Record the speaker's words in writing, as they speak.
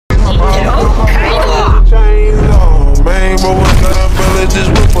bro was got umbrella, just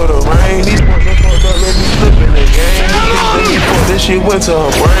wait for the rain. These fucked up, let me slip in the game. This shit went to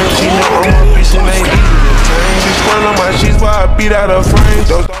her brain. She know I'm a piece and ain't easy to tame. She sprung on my sheets while I beat out her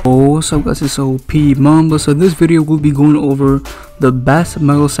frame. Oh, what's up guys, it's OP Mamba. So this video will be going over the best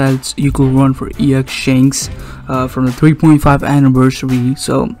metal sets you could run for EX Shanks from the 3.5 anniversary.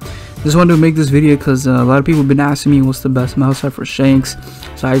 So just wanted to make this video because a lot of people have been asking me what's the best metal set for Shanks.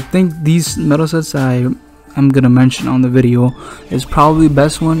 So I think these metal sets I'm gonna mention on the video is probably the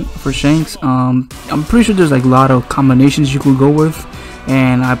best one for Shanks. I'm pretty sure there's like a lot of combinations you could go with,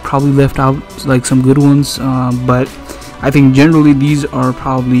 and I probably left out like some good ones, but I think generally these are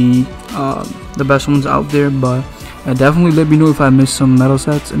probably the best ones out there. But definitely let me know if I missed some metal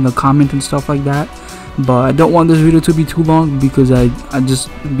sets in the comment and stuff like that. But I don't want this video to be too long because I just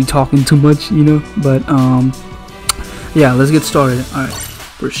be talking too much, you know. But yeah, let's get started. Alright,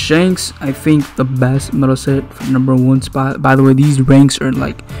 for Shanks, I think the best metal set for #1 spot. By the way, these ranks are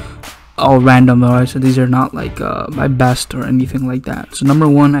like all random, alright, so these are not like my best or anything like that. So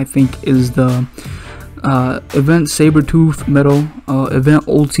 #1 I think is the event Sabertooth metal, event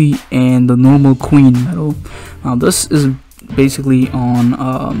ulti, and the normal queen metal. This is basically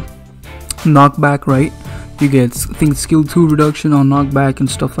on knockback, right? You get, I think, skill 2 reduction on knockback and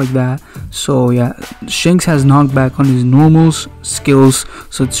stuff like that. So yeah, Shanks has knockback on his normals skills,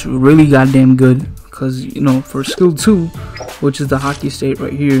 so it's really goddamn good. Because, you know, for skill 2, which is the hockey state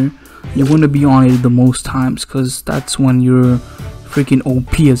right here, you want to be on it the most times because that's when you're freaking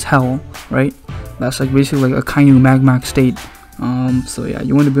OP as hell, right? That's like basically like a Kainu magmax state. So yeah,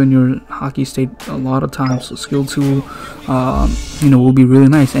 you want to be on your hockey state a lot of times. So skill 2, you know, will be really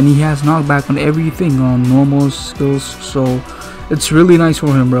nice, and he has knockback on everything on normal skills, so it's really nice for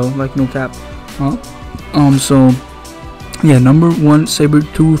him, bro. Like, no cap. So yeah, #1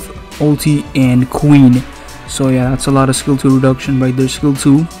 Sabertooth, ulti, and queen. So yeah, that's a lot of skill 2 reduction right there. Skill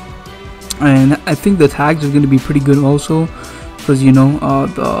 2, and I think the tags are going to be pretty good also, because you know,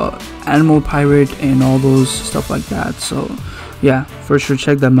 the animal pirate and all those stuff like that. So yeah, for sure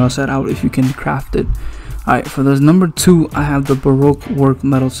check that metal set out if you can craft it. Alright, for this #2 I have the Baroque work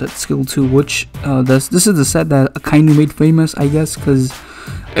metal set skill 2, which this is the set that Akainu made famous, I guess, because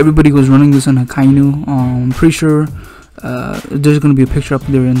everybody was running this on Akainu. I'm pretty sure there's gonna be a picture up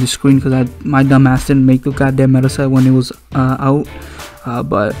there in the screen because my dumb ass didn't make the goddamn metal set when it was out.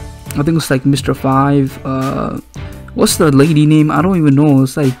 But I think it's like Mr. 5, what's the lady name? I don't even know.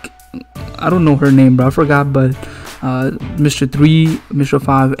 It's like, I don't know her name, bro. I forgot. But Mr. 3, Mr.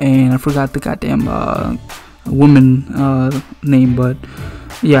 5, and I forgot the goddamn woman name. But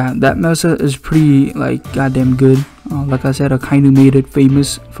yeah, that mesa is pretty like goddamn good. Like I said, Akainu made it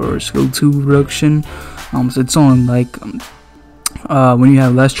famous for skill 2 reduction. So it's on like when you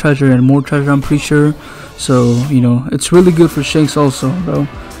have less treasure and more treasure, I'm pretty sure. So you know, it's really good for Shanks also, bro.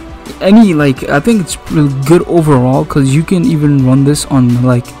 I think it's really good overall because you can even run this on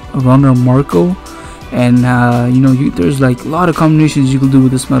like a runner Marco, and you know, there's like a lot of combinations you can do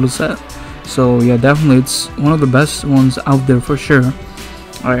with this metal set. So yeah, definitely it's one of the best ones out there for sure.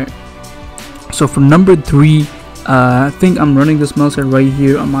 Alright, so for #3, I think I'm running this metal set right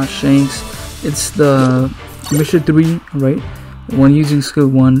here on my Shanks. It's the Mission 3, right? When using skill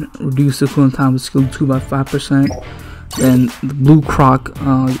 1, reduce the cooling time with skill 2 by 5%. Then the blue croc,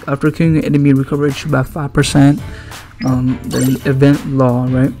 after killing an enemy, recover HP by 5%. Then event law,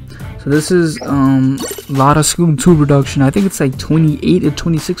 right? So this is a lot of skill 2 reduction. I think it's like 28 or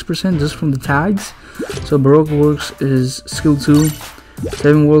 26% just from the tags. So Baroque works is skill 2.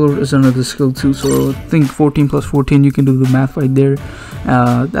 7 warlord is another skill 2. So I think 14 plus 14, you can do the math right there.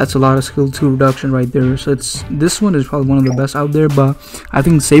 That's a lot of skill 2 reduction right there. So this one is probably one of the best out there. But I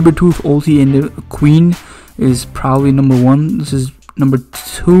think Sabertooth, ulti, and the queen is probably #1. This is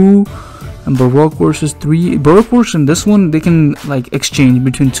 #2, and Baroque Works is 3. Baroque Works in this one, they can like exchange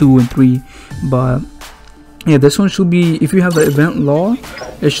between 2 and 3, but yeah, this one should be, if you have the event law,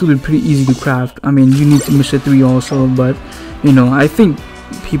 it should be pretty easy to craft. I mean, you need to Mr. 3 also, but you know, I think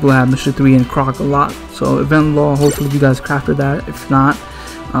people have Mr. 3 and Croc a lot. So event law, hopefully you guys crafted that. If not,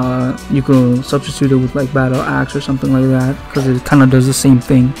 you can substitute it with like battle axe or something like that, because it kind of does the same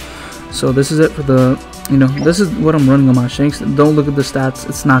thing. So this is it for the, you know, this is what I'm running on my Shanks. Don't look at the stats,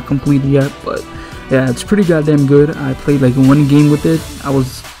 it's not complete yet, but yeah, it's pretty goddamn good. I played like 1 game with it. I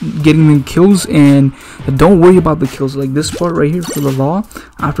was getting the kills, and don't worry about the kills. Like this part right here for the law,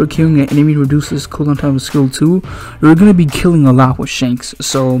 after killing an enemy reduces cooldown time of skill 2, you're gonna be killing a lot with Shanks.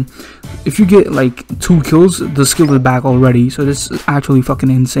 So if you get like 2 kills, the skill is back already. So this is actually fucking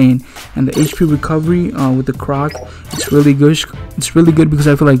insane. And the HP recovery with the croc, it's really good. It's really good because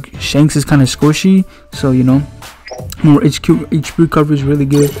I feel like Shanks is kind of squishy, so you know, more HP recovery is really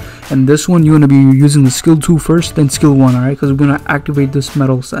good. And this one you want to be using the skill 2 first, then skill 1, alright, because we're gonna activate this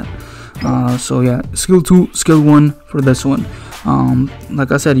metal set. So yeah, skill 2, skill 1 for this one.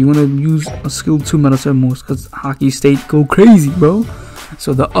 Like I said, you want to use a skill 2 metal set most, because Hockey State go crazy, bro.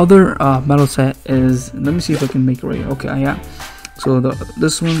 So the other metal set is, let me see if I can make it right. Okay, yeah. So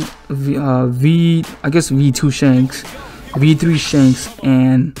this one, I guess V2 Shanks, V3 Shanks,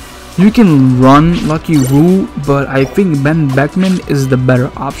 and you can run Lucky Roo, but I think Ben Beckman is the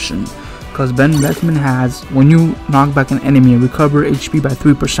better option, because Ben Beckman has, when you knock back an enemy, recover HP by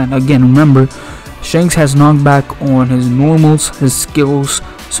 3%. Again, remember, Shanks has knockback on his normals, his skills,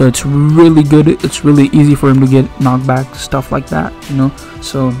 so it's really good. It's really easy for him to get knockback, stuff like that, you know.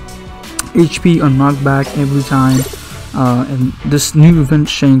 So HP on knockback every time. And this new event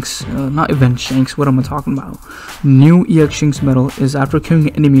Shanks, not event Shanks, what am I talking about? New EX Shanks medal is after killing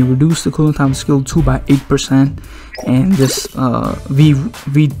an enemy, reduce the cooldown time skill 2 by 8%. And this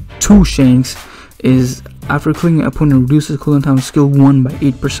V2 Shanks is after killing an opponent, reduces cooldown time skill 1 by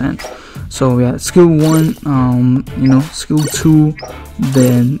 8%. So yeah, skill 1, you know, skill 2,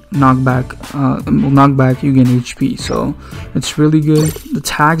 then knockback, you gain HP. So it's really good. The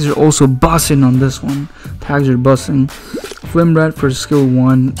tags are also busting on this one. Tags are busting. Flame Red for skill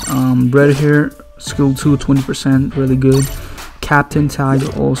 1, red hair skill 2, 20%, really good. Captain tag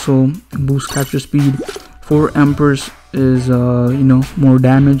also boost capture speed. 4 Emperors is you know, more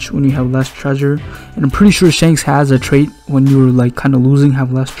damage when you have less treasure, and I'm pretty sure Shanks has a trait when you're like kind of losing,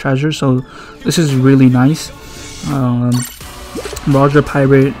 have less treasure, so this is really nice. Roger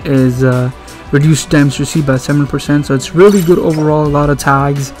Pirate is reduced damage received by 7%, so it's really good overall. A lot of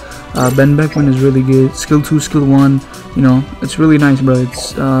tags. Ben Beckman is really good. Skill 2, skill 1, you know, it's really nice, bro.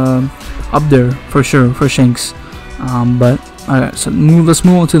 It's up there for sure for Shanks. But alright, so let's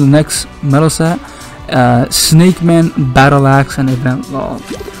move on to the next metal set. Snake Man, Battle Axe, and Event Law.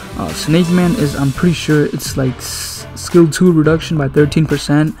 Snake Man is, I'm pretty sure it's like skill 2 reduction by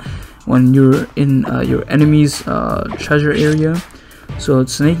 13% when you're in your enemy's treasure area. So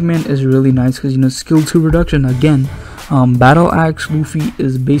Snake Man is really nice because, you know, skill 2 reduction again. Battle Axe Luffy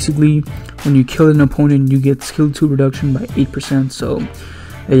is basically when you kill an opponent, you get skill 2 reduction by 8%. So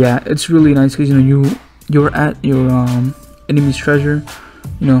yeah, it's really nice because, you know, you're at your enemy's treasure,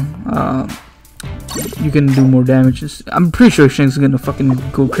 you know, you can do more damage. I'm pretty sure Shanks is gonna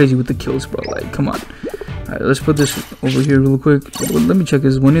fucking go crazy with the kills, bro. Like, come on. Alright, let's put this over here real quick. Well, let me check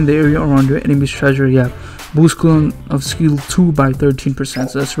this. When in the area around your enemy's treasure, yeah, boost cooldown of skill 2 by 13%,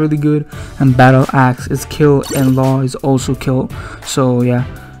 so that's really good. And Battle Axe is kill, and Law is also kill. So yeah,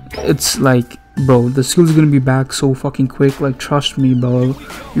 it's like, bro, the skill is gonna be back so fucking quick. Like, trust me, bro,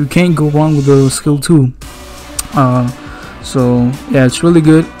 you can't go wrong with the skill 2. So yeah, it's really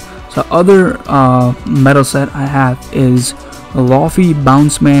good. So other metal set I have is Luffy,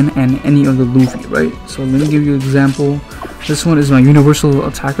 Bounce Man, and any other Luffy, right? So let me give you an example. This one is my Universal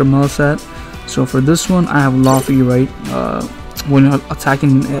Attacker metal set. So for this one, I have Luffy, right? When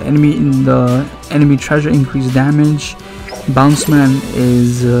attacking an enemy in the enemy treasure, increase damage. Bounce Man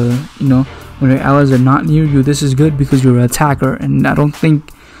is, you know, when your allies are not near you, this is good because you're an attacker, and I don't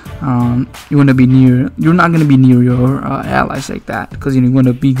think you want to be near, you're not going to be near your allies like that, because you want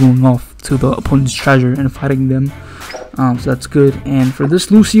to be going off to the opponent's treasure and fighting them. So that's good. And for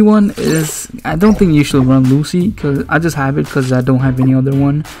this Lucy one is, I don't think you should run Lucy, because I just have it because I don't have any other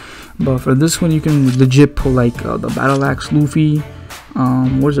one. But for this one, you can legit pull like the Battle Axe Luffy.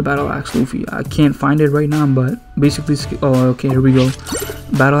 Where's the Battle Axe Luffy? I can't find it right now, but basically, oh, okay, here we go.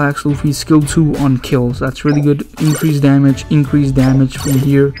 Battle Axe Luffy, skill 2 on kills. That's really good. Increased damage from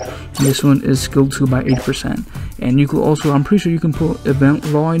here. And this one is skill 2 by 8%. And you could also, I'm pretty sure you can put Event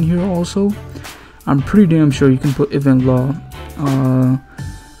Law in here also. I'm pretty damn sure you can put Event Law.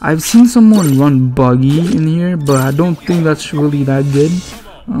 I've seen someone run Buggy in here, but I don't think that's really that good.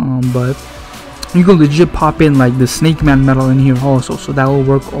 But you can legit pop in like the Snake Man medal in here also, so that will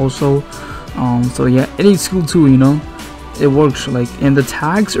work also. So yeah, any skill 2, you know, it works. Like, and the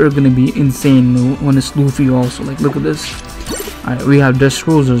tags are gonna be insane when it's Luffy also. Like, look at this. Alright, we have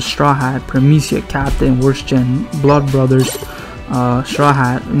Destroza, Straw Hat, Promisia, Captain, Worst Gen, Blood Brothers, Straw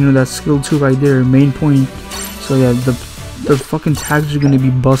Hat, you know, that's skill 2 right there, main point. So yeah, the fucking tags are gonna be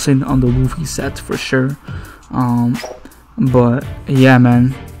bussing on the Luffy sets for sure. But yeah,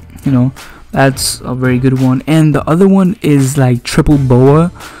 man, you know, that's a very good one. And the other one is like Triple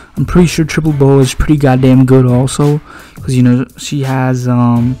Boa. I'm pretty sure Triple Boa is pretty goddamn good also, because, you know, she has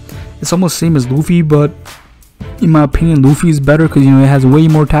it's almost same as Luffy, but in my opinion Luffy is better because, you know, it has way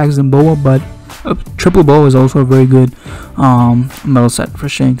more tags than Boa. But Triple Boa is also a very good metal set for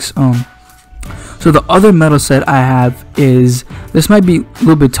Shanks. So the other metal set I have is, this might be a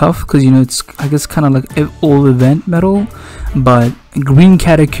little bit tough because, you know, it's, I guess, kind of like old event metal, but green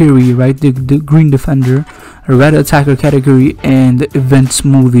category, right? The green defender, red attacker category, and event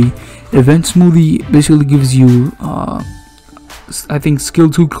smoothie. Event smoothie basically gives you I think skill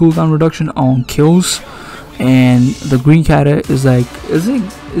 2 cooldown reduction on kills, and the green kata is like,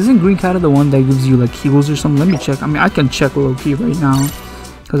 isn't green kata the one that gives you like heals or something? Let me check. I mean, I can check low key right now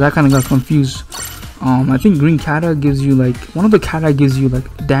because I kind of got confused. I think green kata gives you like, one of the kata gives you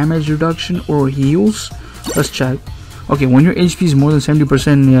like damage reduction or heals. Let's check. Okay, when your HP is more than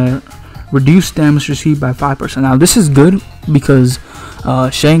 70%, reduce damage received by 5%. Now this is good because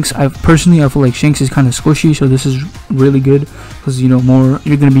Shanks, I feel like Shanks is kind of squishy, so this is really good because, you know, more,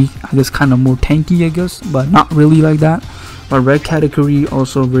 you're gonna be, I guess, kind of more tanky, I guess, but not really like that. But red category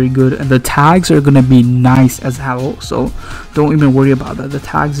also very good, and the tags are gonna be nice as hell, so don't even worry about that. The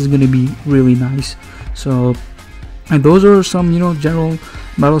tags is gonna be really nice. So, and those are some, you know, general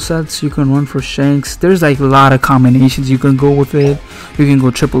metal sets you can run for Shanks. There's like a lot of combinations you can go with it. You can go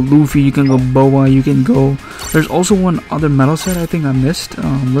triple Luffy, you can go Boa, you can go, there's also one other metal set I think I missed.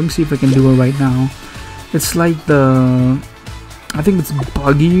 Let me see if I can do it right now. It's like the, I think it's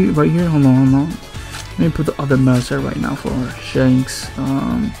Buggy right here. Hold on, let me put the other metal set right now for Shanks.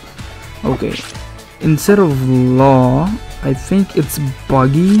 Okay, instead of Law, I think it's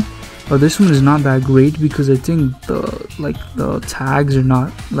Buggy. But this one is not that great because I think the tags are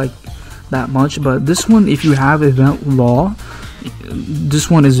not like that much. But this one, if you have event law, this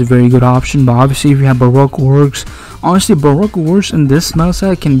one is a very good option. But obviously if you have Baroque Works, honestly Baroque Works in this metal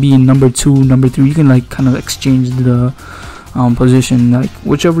set can be in number 2, number 3. You can like kind of exchange the position, like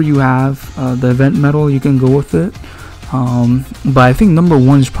whichever you have. The event metal, you can go with it. But I think number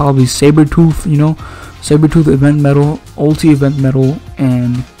 1 is probably Sabretooth, you know, Sabretooth event metal, ulti event metal,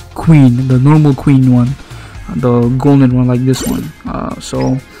 and Queen, the normal Queen one, the golden one like this one.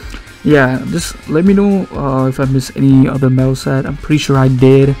 So yeah, just let me know if I missed any other metal set. I'm pretty sure I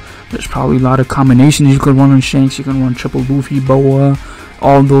did. There's probably a lot of combinations you could run on Shanks. You can run triple Luffy, Boa,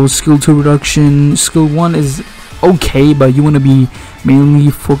 all those. Skill 2 reduction, skill 1 is okay, but you want to be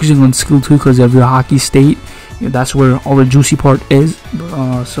mainly focusing on skill 2 because of your hockey state. Yeah, that's where all the juicy part is.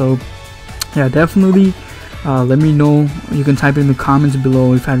 So yeah, definitely let me know. You can type in the comments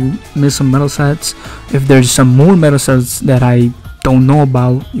below if I missed some metal sets. If there's some more metal sets that I don't know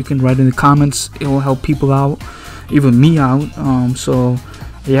about, you can write in the comments. It will help people out, even me out. So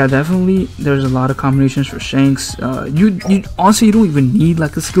yeah, definitely there's a lot of combinations for Shanks. You honestly, you don't even need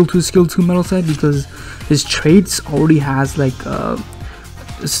like a skill 2 metal set because his traits already has like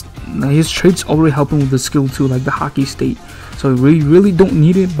his traits already helping with the skill 2, like the hockey state. So we really don't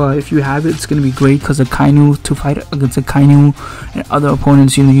need it, but if you have it, it's gonna be great because a Kainu, to fight against a Kainu and other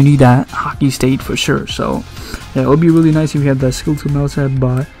opponents, you know, you need that hockey state for sure. So yeah, it would be really nice if you had that skill 2 metal set,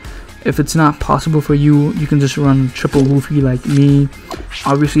 but if it's not possible for you, you can just run triple Luffy like me.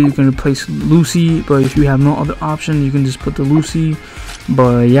 Obviously you can replace Lucy, but if you have no other option, you can just put the Lucy.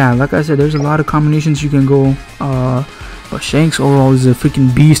 But yeah, like I said, there's a lot of combinations you can go. But Shanks overall is a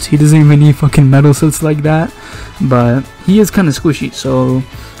freaking beast. He doesn't even need fucking metal sets like that, but he is kind of squishy. So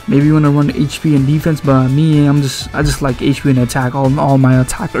maybe you want to run HP and defense, but me, I just like HP and attack. All my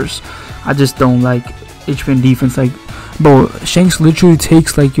attackers, I just don't like HP and defense. Like, bro, Shanks literally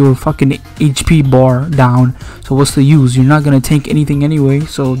takes like your fucking HP bar down. So what's the use? You're not gonna tank anything anyway.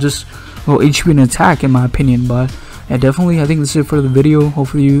 So just go HP and attack, in my opinion. But yeah, definitely, I think this is it for the video.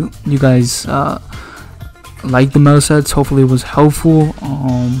 Hopefully you guys like the metal sets. Hopefully it was helpful.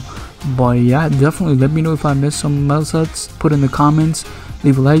 But yeah, definitely let me know if I missed some metal sets. Put in the comments,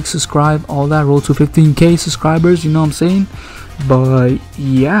 leave a like, subscribe, all that. Roll to 15k subscribers, you know what I'm saying. But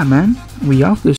yeah, man, we out there.